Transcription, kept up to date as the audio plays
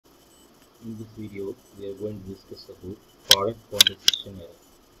In this video, we are going to discuss about product quantization error.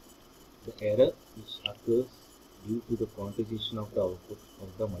 The error which occurs due to the quantization of the output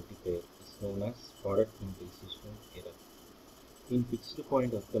of the multiplier is known as product quantization error. In fixed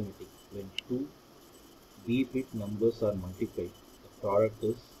point arithmetic, when two b-bit numbers are multiplied, the product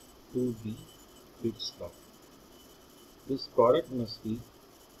is 2b bits long. This product must be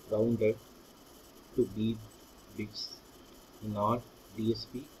rounded to b bits in all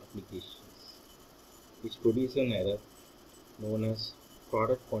DSP applications, which produce an error known as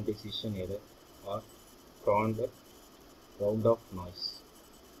product quantization error or round-off noise.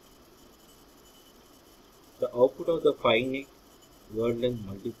 The output of the finite word length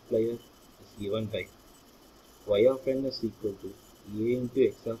multiplier is given by y of n is equal to a into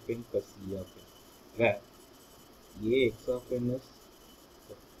x of n plus e of n, where a x of n is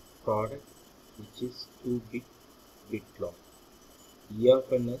the product which is 2 bit long. E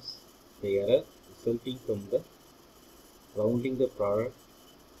of n is the error resulting from the rounding the product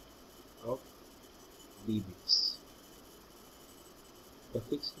of b bits. The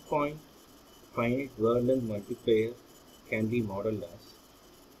fixed point finite word length multiplier can be modeled as,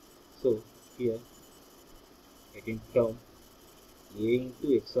 so here I can term a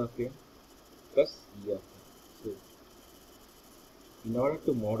into x of n plus e of n. So in order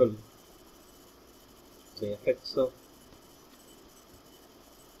to model the effects of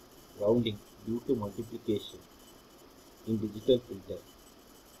rounding due to multiplication in digital filter,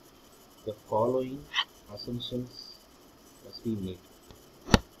 the following assumptions must be made.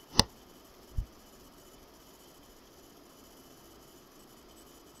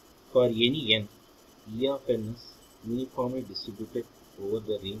 For any n, E of n is uniformly distributed over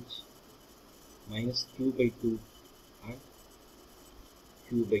the range minus q by 2 and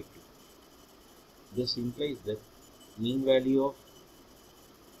q by 2. This implies that mean value of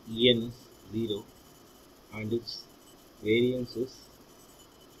En is 0 and its variance is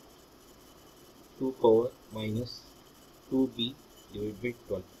 2 power minus 2b divided by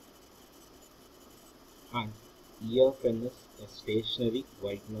 12, and E of n is a stationary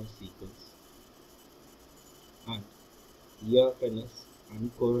white noise sequence, and E of n is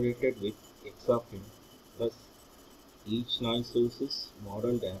uncorrelated with x of n. Thus, each noise source is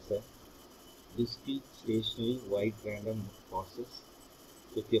modeled as a discrete stationary white random process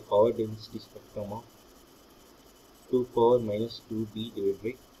with a power density spectrum of 2 power minus 2b divided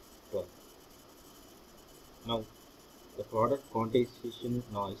by 12. Now, the product quantization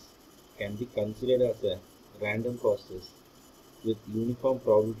noise can be considered as a random process with uniform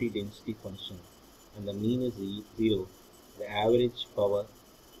probability density function, and the mean is 0. The average power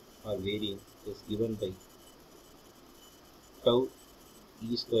or variance is given by tau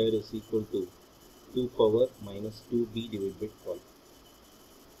e square is equal to 2 power minus 2b divided by 12.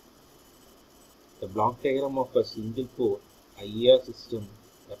 The block diagram of a single port IER system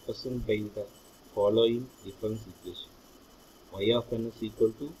represented by the following difference equation. Y of n is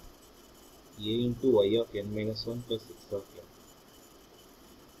equal to a into y of n minus 1 plus x of n.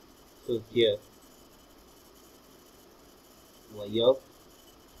 So here y of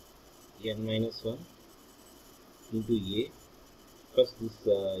n minus 1 into a plus this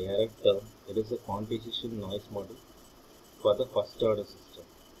error term, that is a quantization noise model for the first order system.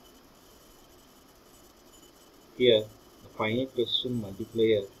 Here the finite precision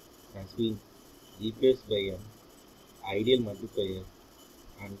multiplier has been replaced by an ideal multiplier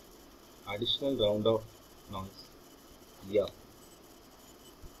and additional round of noise. Yeah.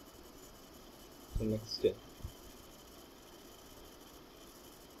 So next step.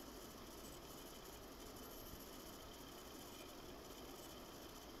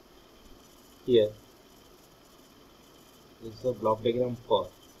 Here is a block diagram for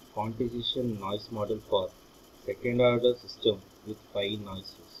quantization noise model for second order system with 5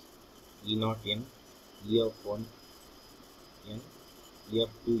 noises: E0 n, E of 1 n, E of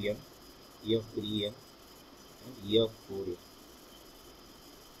 2 n, E of 3 n, and E of 4 n.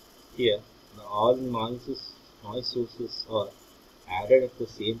 Here all noise sources are added at the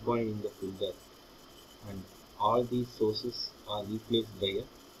same point in the filter, and all these sources are replaced by a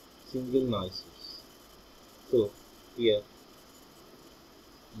single noise source. So here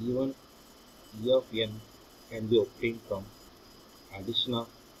E1 E of n can be obtained from addition of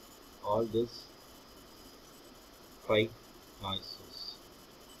all these 5 noise sources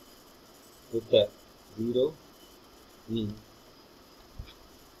with the 0 mean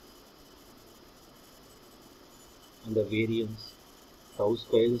and the variance tau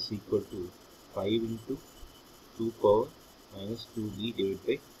square is equal to 5 into 2 power minus 2b divided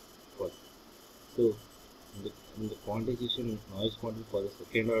by 12. So in the quantization noise model for the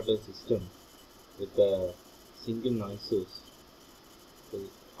second order system with a single noise source. So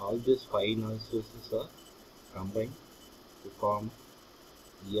all these 5 noise sources are combined to form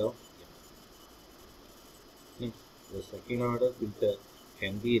E of M. Next, the second order filter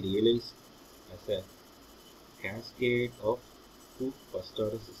can be realized as a cascade of 2 first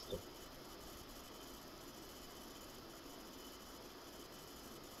order systems.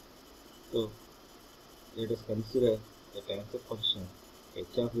 So let us consider the transfer function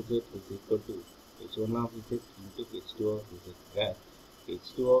h of z is equal to h1 of z into h2 of z, where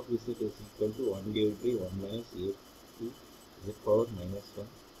h2 of z is equal to 1 divided by 1 minus a2 z power minus 1,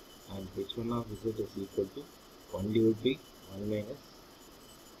 and h1 of z is equal to 1 divided by 1 minus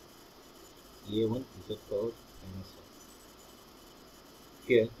a1 z power minus 1.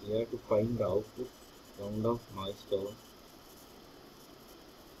 Here we have to find the output round of noise term.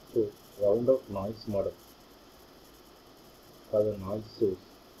 So round of noise model for the noise source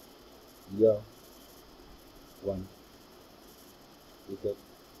E of 1 z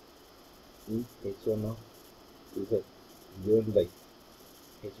in h1 of z given by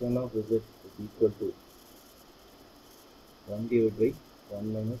h1 of z is equal to 1 divided by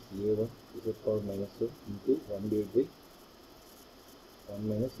 1 minus a1 z power minus 1 into 1 divided by 1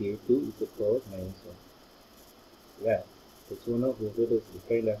 minus a2 z power minus 1, where h1 of z is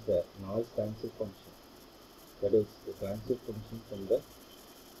defined as a noise transfer function, that is the transfer function from the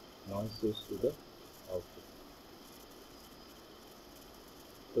noise source to the output.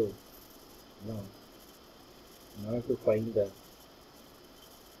 So now in order to find the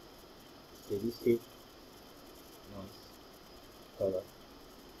steady state noise power,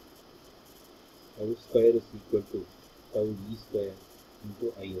 tau square is equal to tau e square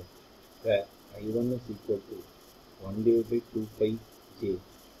into I1, where I1 is equal to 1 divided by 2 pi j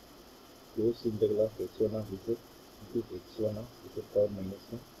close integral of h1 of z into h1 of z power minus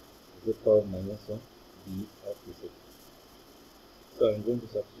 1 z power minus 1 d of z. So I am going to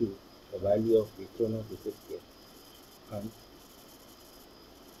substitute the value of h1 of z here, and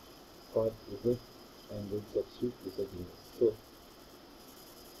for z I am going to substitute z inverse. So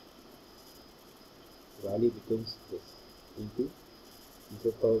the value becomes this into z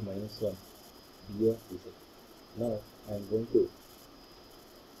power minus 1 d of z. Now I am going to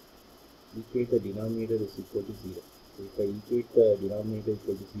equate the denominator is equal to 0. So if I equate the denominator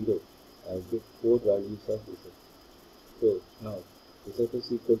equal to 0, I will get 4 values of z. So now z is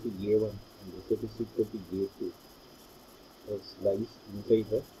equal to a1 and z is equal to a2, which lies inside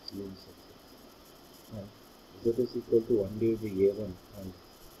the unit circle. And z is equal to 1 divided by a1 and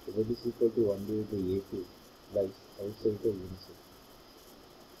z is equal to 1 divided by a2 lies outside the unit circle.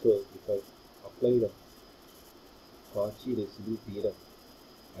 So if I apply the Cauchy residue theorem,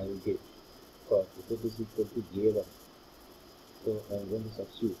 I will get for z is equal to a1. So I am going to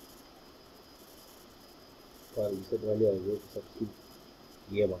substitute for z value. I am going to substitute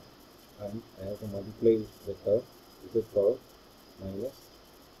a1, and I have to multiply the term z power minus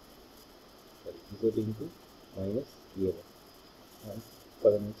z into minus a1, and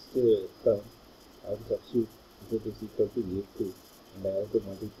for the next term I have to substitute z is equal to a2 and I have to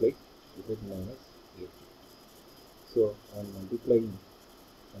multiply z minus a2. So I am multiplying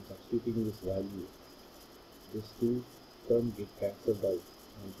and substituting this value. These two terms get cancelled out,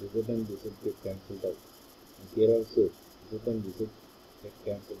 and z and z get cancelled out, and here also z and z get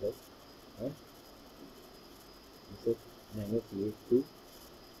cancelled out, and z minus a2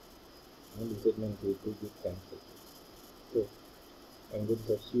 and z minus a2 get cancelled. So I am going to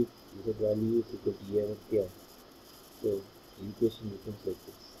substitute z value is equal to a1 here. So the equation becomes like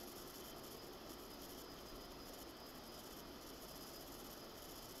this.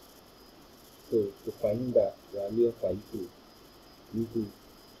 So to find the value of I2,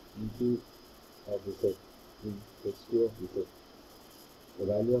 E2 of z in h2 of z, the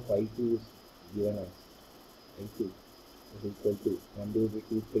value of I2 is given as I2 is equal to 1 divided by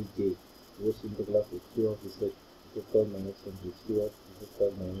 2 pi j close integral of h2 of z power minus 1 h2 of z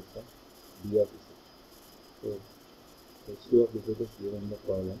power minus 1 d of z. So h2 of z is given in the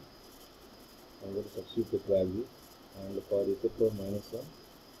problem. I am going to substitute the value, and for z power minus 1,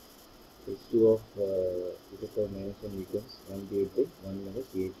 h2 of z power minus 1 becomes 1 divided by 1 minus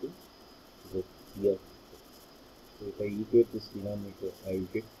a2 z d of z. So if I equate this denominator, I will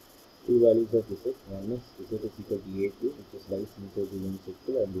get two values of z. One is z is equal to a2, which is lies inside the unit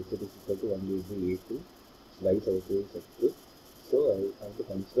circle, and z is equal to 1 divided by a2, which lies outside the circle. So I have to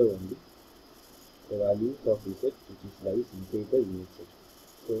consider only the values of z which is lies inside the unit circle.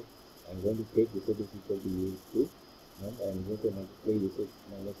 So I am going to take z is equal to a2, and I am going to multiply z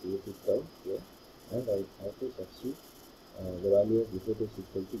minus a2 term here, and I have to substitute the value of z is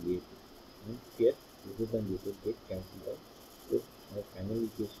equal to a2, and here z and z get cancelled out. So my final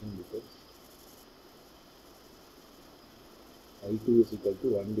equation becomes I2 is equal to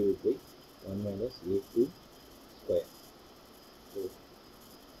 1 divided by 1 minus a2 square. So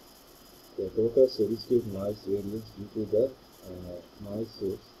the total steady state noise variance due to the noise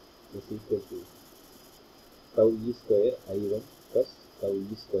source is equal to tau e square I1 plus tau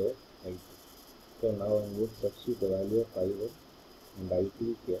e square I2. So now I am going to substitute the value of I1 and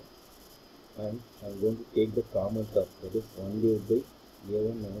I2 here, and I am going to take the common term, that is 1 divided by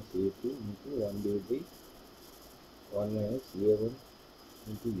a1 minus a2 into 1 divided by 1 minus a1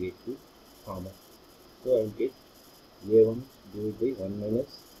 into a2 common. So I will get a1 divided by 1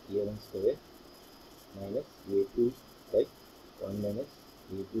 minus a1 square minus a2 by 1 minus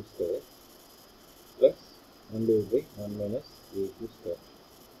a2 square plus 1 divided by 1 minus a2 square.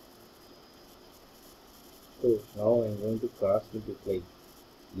 So now I am going to cross multiply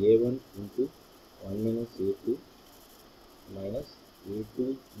a1 into 1 minus a2 minus a2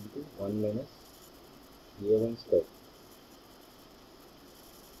 into 1 minus a1 square.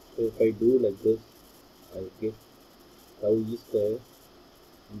 So if I do like this, I get tau e square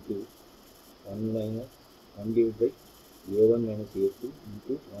into 1 minus 1 divided by a1 minus a2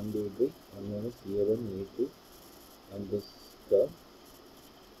 into 1 divided by 1 minus a1 a2, and this term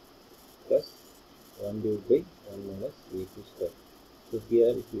plus 1 divided by 1 minus a2 square. So here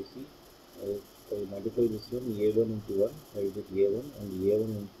if you see, if I multiply this one a1 into 1, I will get a1, and a1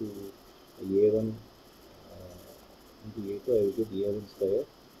 into a1 into a2, I will get a1 square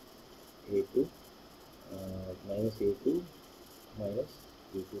a2 minus a2 minus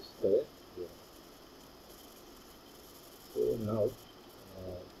a2 square here. So now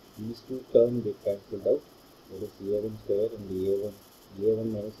these two terms get cancelled out, that is a1 square and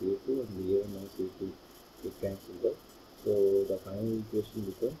a1 minus a2 and a1 minus a2 get cancelled out. So the final equation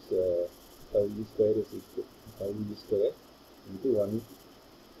becomes tau e square is equal to tau e square into 1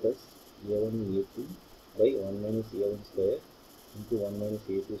 plus a1 a2 by 1 minus a1 square into 1 minus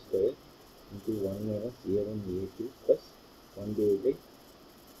a2 square into 1 minus a1 a2 plus 1 divided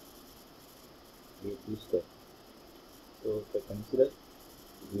by a2 square. So if I consider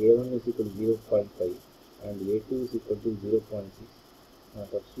a1 is equal to 0.5 and a2 is equal to 0.6, now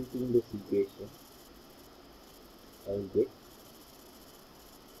substituting this equation, I will get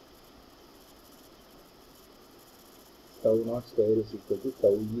tau naught square is equal to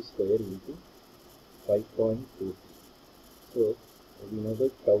tau e square into 5.23. So we know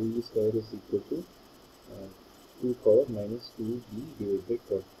that tau e square is equal to 2 power minus 2b divided by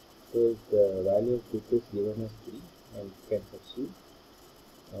 12. So if the value of bit is given as 3, and you can substitute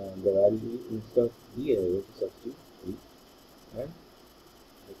the value instead of b, I will substitute 3, and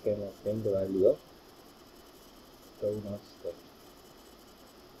I can obtain the value of tau naught square.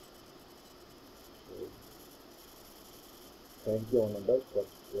 So thank you all for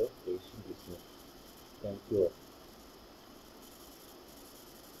your patient listening. Thank you all.